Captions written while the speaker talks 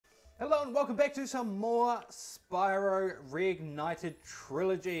Hello and welcome back to some more Spyro Reignited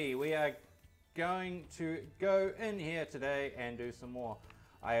Trilogy. We are going to go in here today and do some more.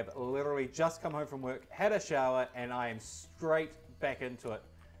 I have literally just come home from work, had a shower, and I am straight back into it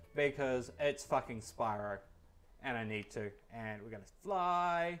because it's fucking Spyro and I need to. And we're gonna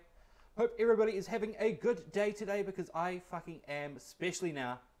fly. Hope everybody is having a good day today because I fucking am, especially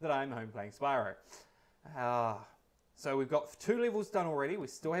now that I'm home playing Spyro. So we've got 2 levels done already. We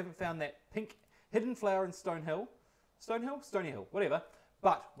still haven't found that pink hidden flower in Stone Hill. Stone Hill? Stony Hill, whatever.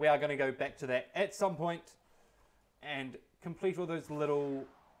 But we are going to go back to that at some point and complete all those little,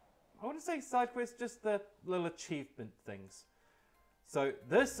 I want to say side quests, just the little achievement things. So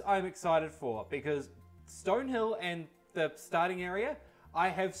this I'm excited for because Stone Hill and the starting area I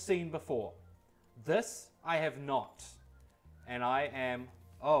have seen before. This I have not. And I am,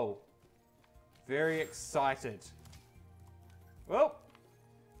 very excited. Well,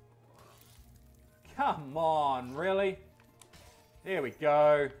 come on, really? There we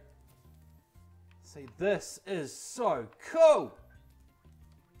go. See, this is so cool.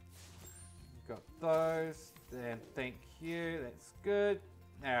 Got those, then thank you, that's good.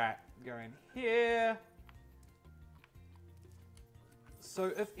 All right, go in here.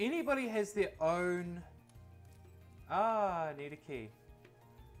 So if anybody has their own, I need a key.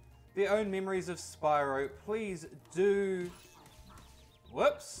 Their own memories of Spyro, please do.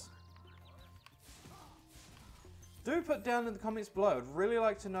 Whoops. Do put down in the comments below. I'd really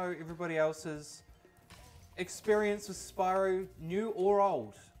like to know everybody else's experience with Spyro, new or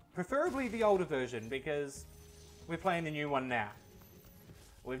old. Preferably the older version because we're playing the new one now.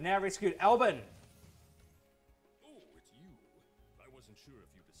 We've now rescued Albin. Oh, it's you. I wasn't sure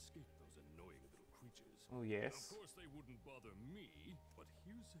if you'd escaped those annoying little creatures. Oh, yes. Of course they wouldn't bother me, but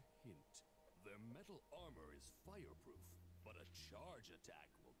here's a hint. Their metal armor is fireproof, but a charge attack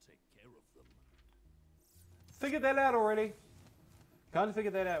will take care of them. Figured that out already. Kind of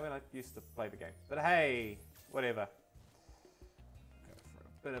figured that out when I used to play the game. But hey, whatever. Go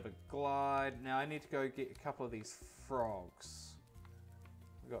for a bit of a glide. Now I need to go get a couple of these frogs.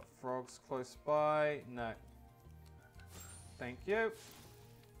 We got frogs close by. No. Thank you.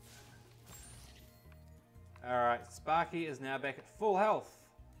 Alright, Sparky is now back at full health.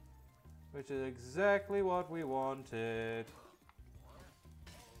 Which is exactly what we wanted.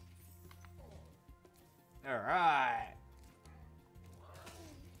 Alright.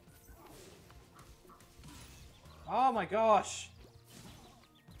 Oh my gosh.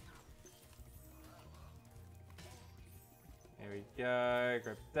 There we go.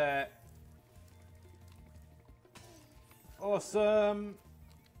 Grab that. Awesome.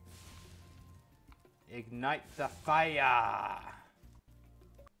 Ignite the fire.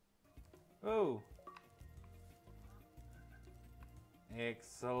 Oh.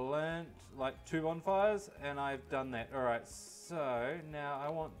 Excellent. Like 2 bonfires, and I've done that. Alright, so now I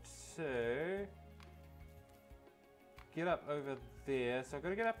want to get up over there. So I've got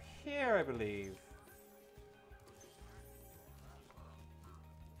to get up here, I believe.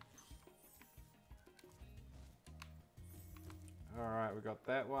 Alright, we got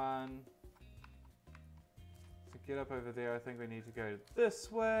that one. To get up over there, I think we need to go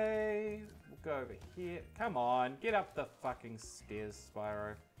this way. We'll go over here. Come on, get up the fucking stairs,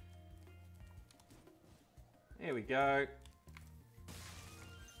 Spyro. There we go.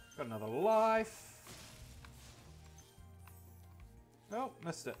 Got another life. Oh,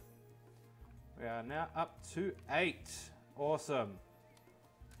 missed it. We are now up to 8. Awesome.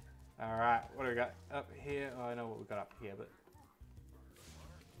 Alright, what do we got up here? Oh, I know what we got up here, but...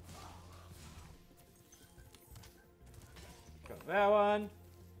 Got that one.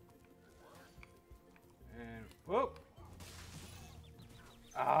 And whoop.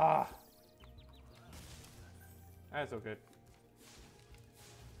 Ah. That's all good.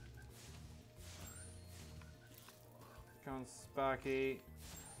 Come on, Sparky.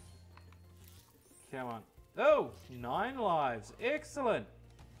 Come on. Oh, 9 lives. Excellent.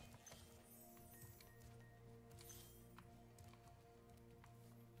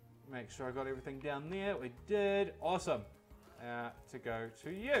 Make sure I got everything down there. We did. Awesome. To go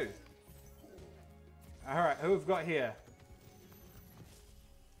to you. Alright, who we've got here?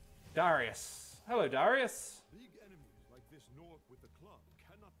 Darius. Hello, Darius. Big enemies like this Nork with the club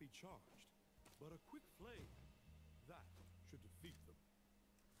cannot be charged, but a quick flame, that should defeat them.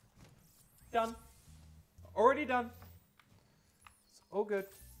 Done. Already done. It's all good.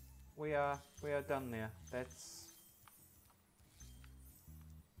 We are done there. That's...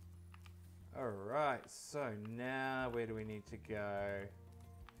 Alright, so now where do we need to go?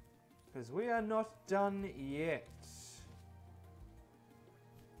 Because we are not done yet.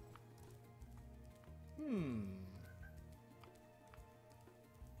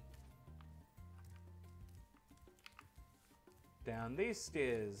 Down these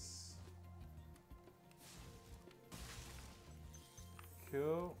stairs.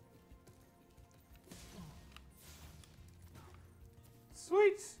 Cool.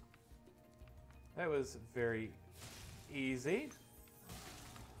 Sweet! That was very easy.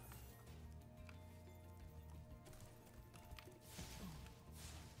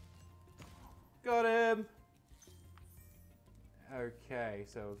 Got him! Okay,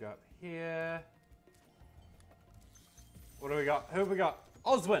 so we'll go up here. What do we got? Who have we got?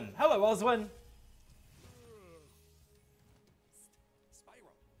 Oswin! Hello, Oswin!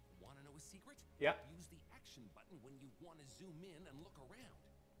 Spyro, wanna know a secret? Yeah. Use the action button when you wanna zoom in and look around.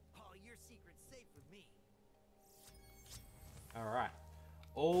 Oh, your secret's safe with me. Alright.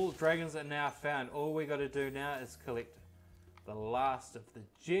 All dragons are now found. All we got to do now is collect the last of the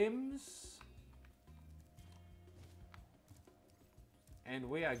gems. And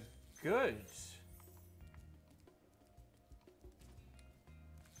we are good.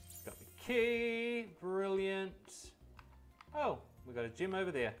 Got the key. Brilliant. Oh, we got a gem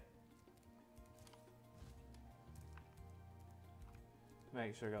over there.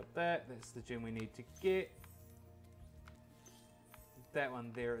 Make sure I got that. That's the gem we need to get. That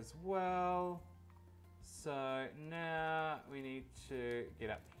one there as well. So now we need to get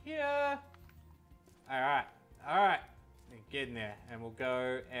up here. Alright, alright. Get in there. And we'll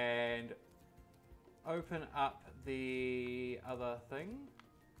go and open up the other thing.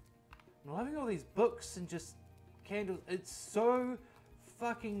 I'm loving all these books and just candles. It's so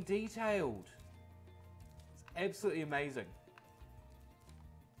fucking detailed. It's absolutely amazing.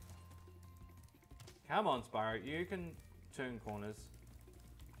 Come on, Spyro. You can turn corners.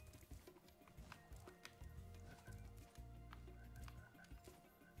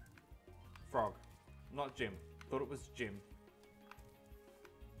 Frog, not Jim. Thought it was Jim.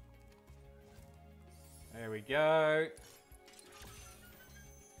 There we go.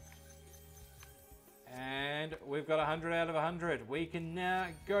 And we've got 100 out of 100. We can now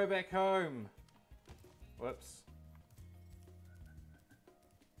go back home. Whoops.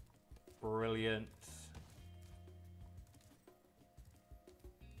 Brilliant.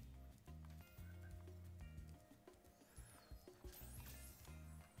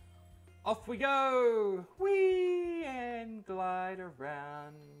 Off we go! Whee! And glide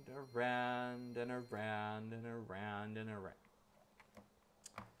around, around, and around, and around, and around.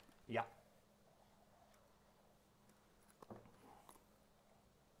 Yeah.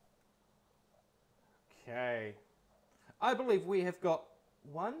 Okay. I believe we have got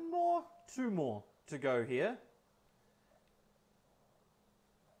two more to go here.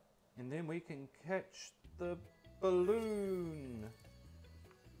 And then we can catch the balloon.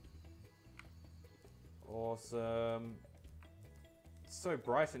 Awesome. It's so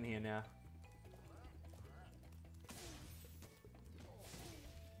bright in here now.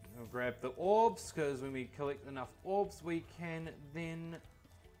 We'll grab the orbs, because when we collect enough orbs, we can then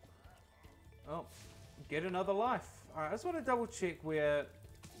get another life. Alright, I just want to double check where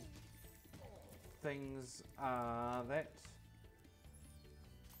things are.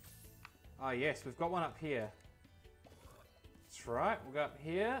 Ah, yes, we've got one up here. That's right, we'll go up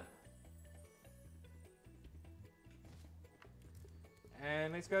here.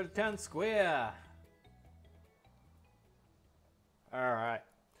 And let's go to town square. Alright.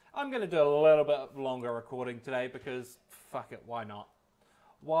 I'm going to do a little bit longer recording today because fuck it, why not?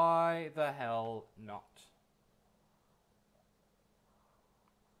 Why the hell not?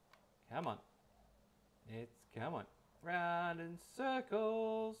 Come on. Come on. Round in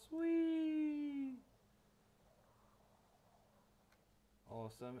circles. Whee!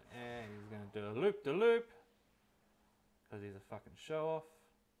 Awesome. And he's going to do a loop-de-loop. Because he's a fucking show-off.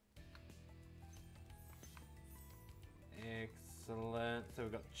 Excellent. So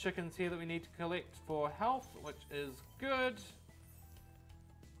we've got chickens here that we need to collect for health, which is good.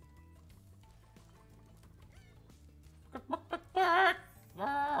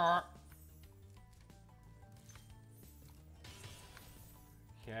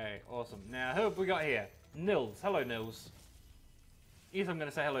 Okay, awesome. Now, who have we got here? Nils. Hello, Nils. Yes, I'm going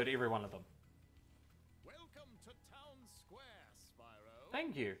to say hello to every one of them.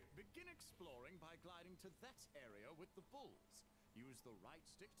 Thank you. Begin exploring by gliding to that area with the bulls. Use the right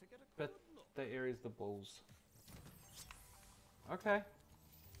stick to get a But good look. the area's the bulls. Okay.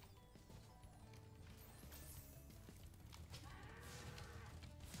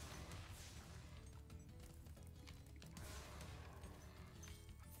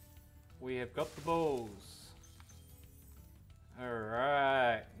 We have got the bulls.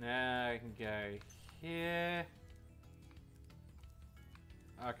 Alright, now I can go here.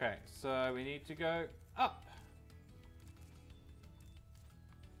 Okay, so we need to go up.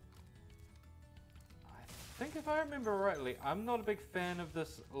 I think if I remember rightly, I'm not a big fan of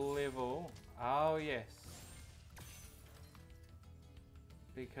this level. Oh yes.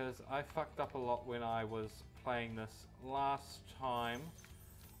 Because I fucked up a lot when I was playing this last time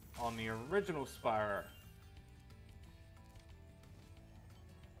on the original Spyro.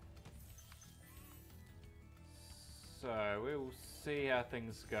 So we'll see how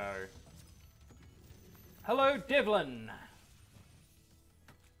things go. Hello, Devlin!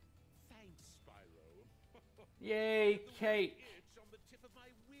 Thanks, Spyro. Yay, cake! It's on the tip of my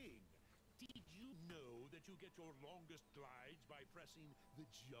wing. Did you know that you get your longest glides by pressing the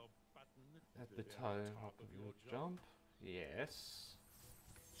jump button At the very top of your jump. Yes.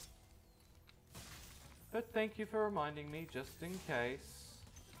 But thank you for reminding me, just in case.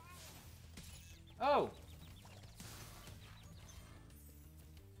 Oh!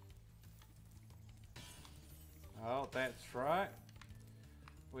 Oh, that's right.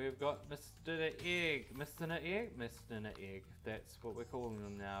 We've got Mr. Egg. Mr. Egg? Mr. Egg. That's what we're calling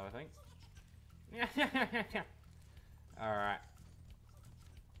them now, I think. Alright.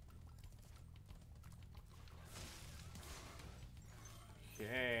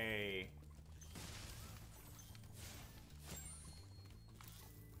 Okay.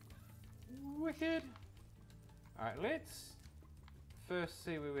 Wicked. Alright, let's first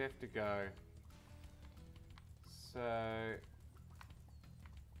see where we have to go. So, I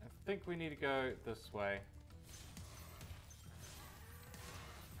think we need to go this way.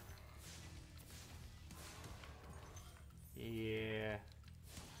 Yeah.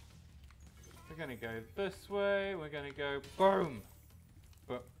 We're gonna go this way, we're gonna go boom!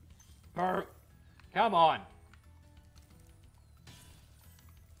 Boom! Come on!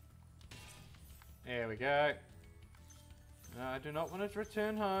 There we go. No, I do not want to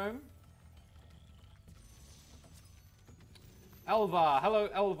return home. Elva! Hello,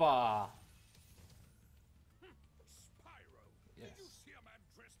 Elva! Spyro, Yes. did you see a man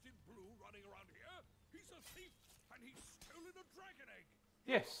dressed in blue running around here? He's a thief, and he's stolen a dragon egg.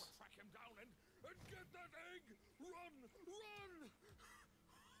 Yes. Track him down and get that egg! Run! Run!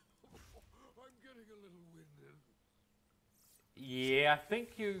 I'm getting a little winded. Yeah, I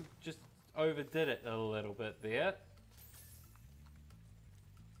think you just overdid it a little bit there.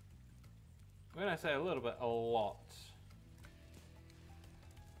 When I say a little bit, a lot.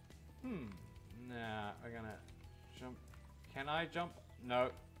 Nah, we're gonna jump. Can I jump? No.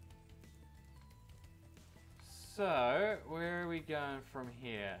 So, where are we going from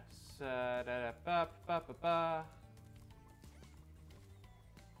here? So,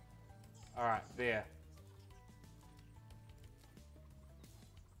 Alright, there.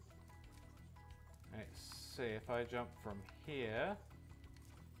 Let's see if I jump from here.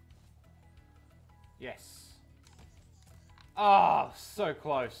 Yes. Oh, so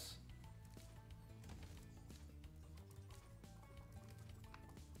close.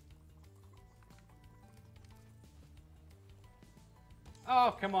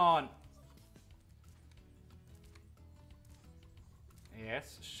 Oh, come on.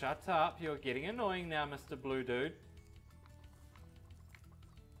 Yes, shut up. You're getting annoying now, Mr. Blue Dude.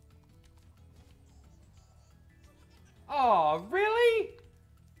 Oh, really?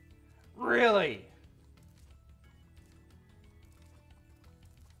 Really?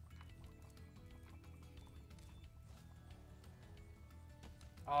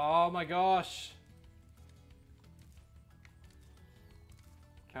 Oh my gosh.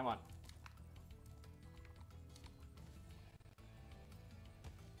 Come on.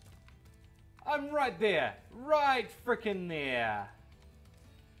 I'm right there. Right frickin' there.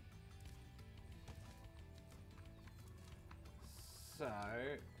 So.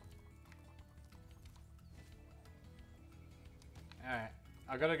 Alright.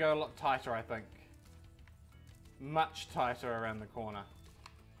 I gotta go a lot tighter, I think. Much tighter around the corner.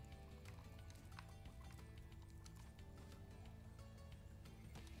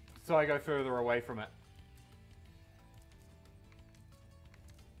 So I go further away from it.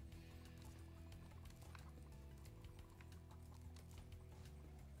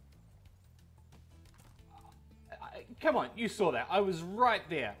 Come on, you saw that. I was right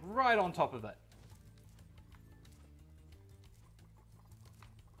there, right on top of it.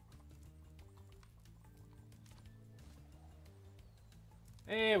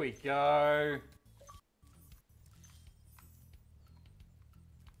 There we go.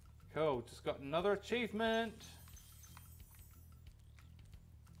 Cool, just got another achievement.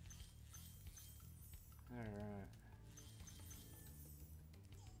 Alright.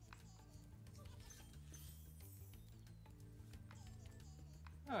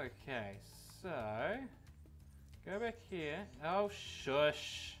 Okay, so go back here. Oh,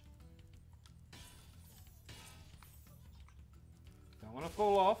 shush. Don't want to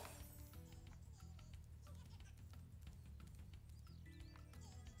fall off.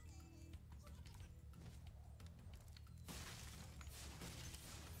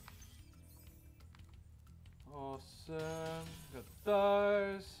 Awesome. Got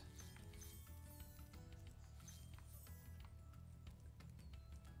those.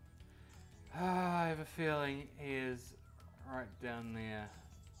 I have a feeling he is right down there.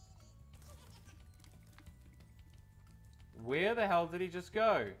 Where the hell did he just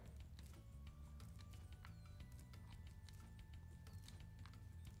go?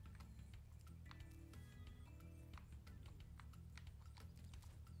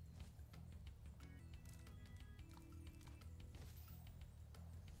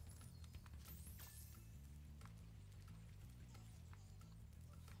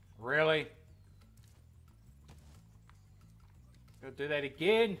 Really? Gotta do that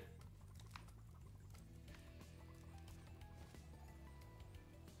again?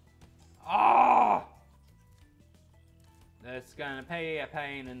 Ah! That's gonna be a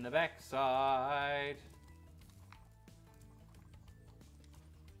pain in the backside.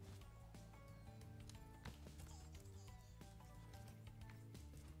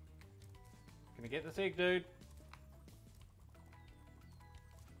 Can I get this egg, dude?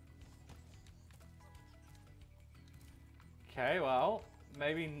 Okay, well,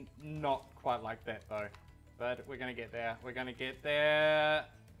 maybe not quite like that though. But we're gonna get there. We're gonna get there.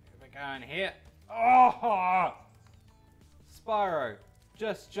 We're going here. Oh! Spyro,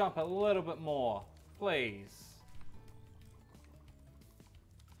 just jump a little bit more, please.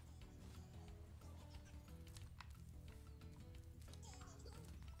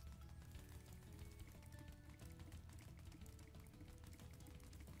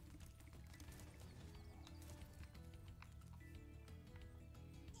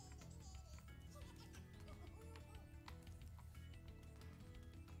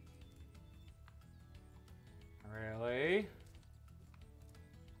 Really?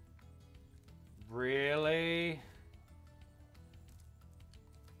 Really?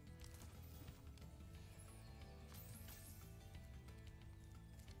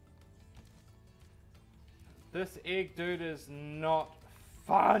 This egg dude is not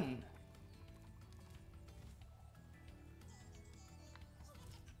fun.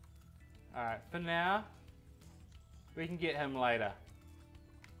 Alright, for now, we can get him later.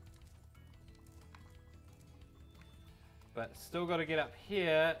 But still got to get up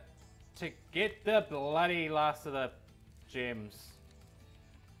here to get the bloody last of the gems.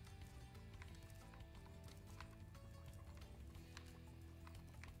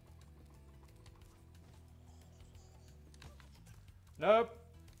 Nope.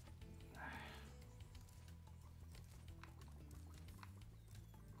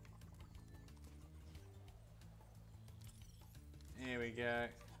 Here we go.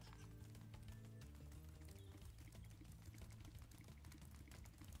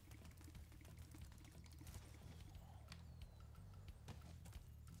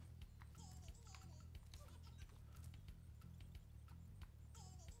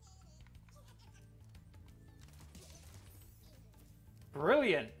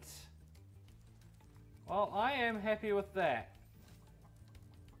 Brilliant. Well, I am happy with that.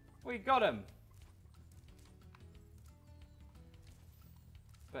 We got him.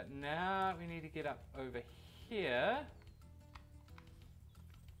 But now we need to get up over here.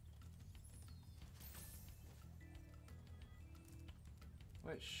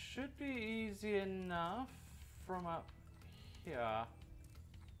 Which should be easy enough from up here.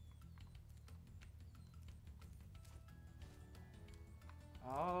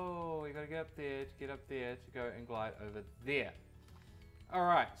 Oh, we gotta get up there to get up there to go and glide over there.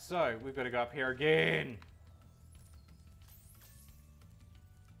 Alright, so we've got to go up here again.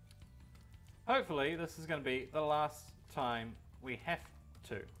 Hopefully this is going to be the last time we have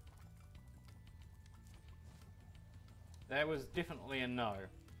to. That was definitely a no.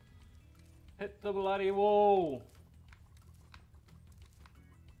 Hit the bloody wall.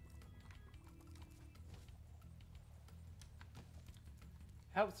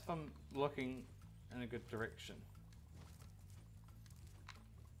 Helps if I'm looking in a good direction.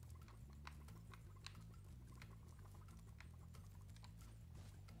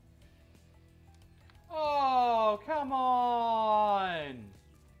 Oh, come on!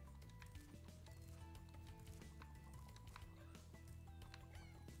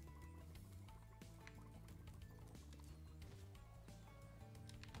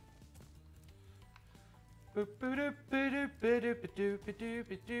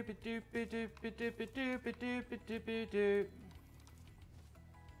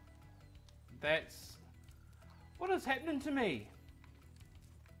 That's... What is happening to me?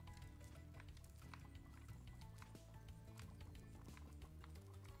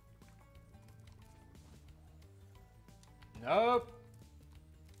 Nope.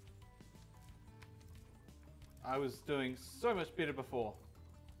 I was doing so much better before.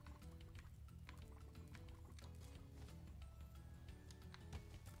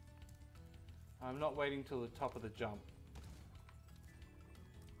 I'm not waiting till the top of the jump.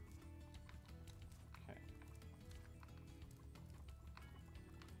 Okay.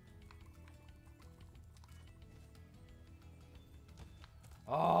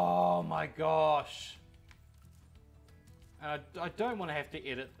 Oh my gosh. I don't want to have to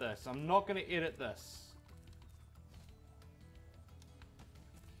edit this. I'm not going to edit this.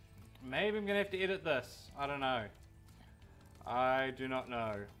 Maybe I'm going to have to edit this. I don't know. I do not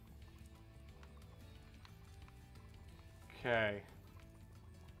know. Okay.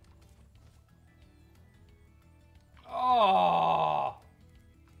 Oh!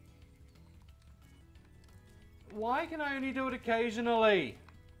 Why can I only do it occasionally?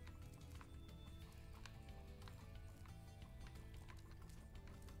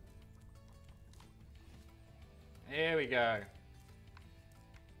 There we go.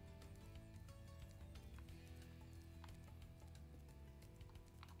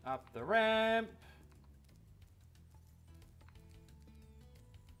 Up the ramp.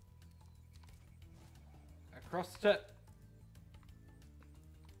 Across it.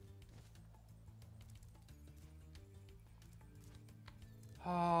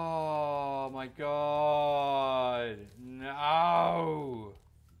 Oh my god. No.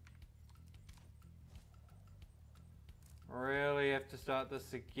 Really have to start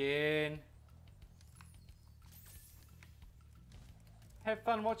this again. Have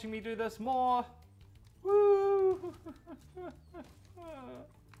fun watching me do this more. Woo!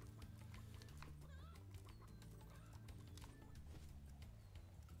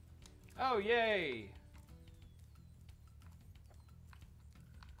 Oh, yay!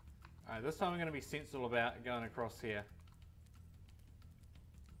 Alright, this time I'm going to be sensible about going across here.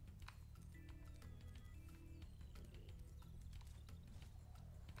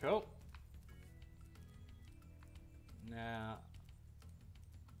 Cool. Now...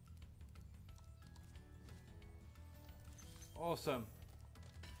 Awesome.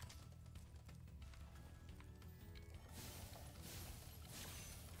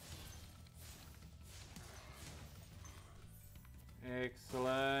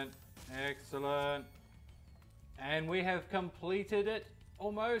 Excellent. Excellent. And we have completed it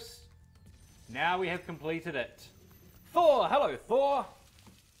almost. Now we have completed it. Thor! Hello, Thor!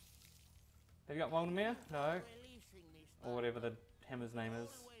 Have you got Waldemir? No. Or whatever the hammer's name is.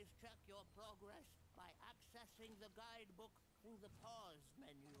 Always check your progress by accessing the guidebook through the pause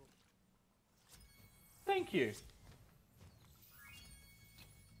menu. Thank you.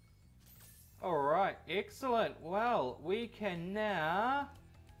 Alright, excellent. Well, we can now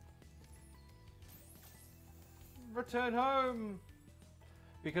return home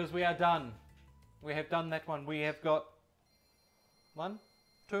because we are done. We have done that one. We have got one,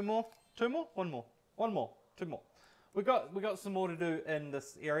 two more, one more, two more. We got some more to do in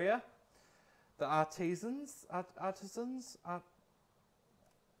this area. The artisans.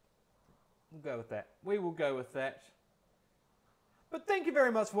 We'll go with that. We will go with that. But thank you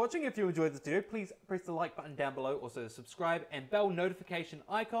very much for watching. If you enjoyed this video, please press the like button down below. Also the subscribe and bell notification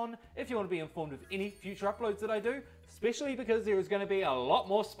icon if you want to be informed of any future uploads that I do, especially because there is going to be a lot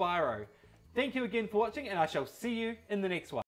more Spyro. Thank you again for watching, and I shall see you in the next one.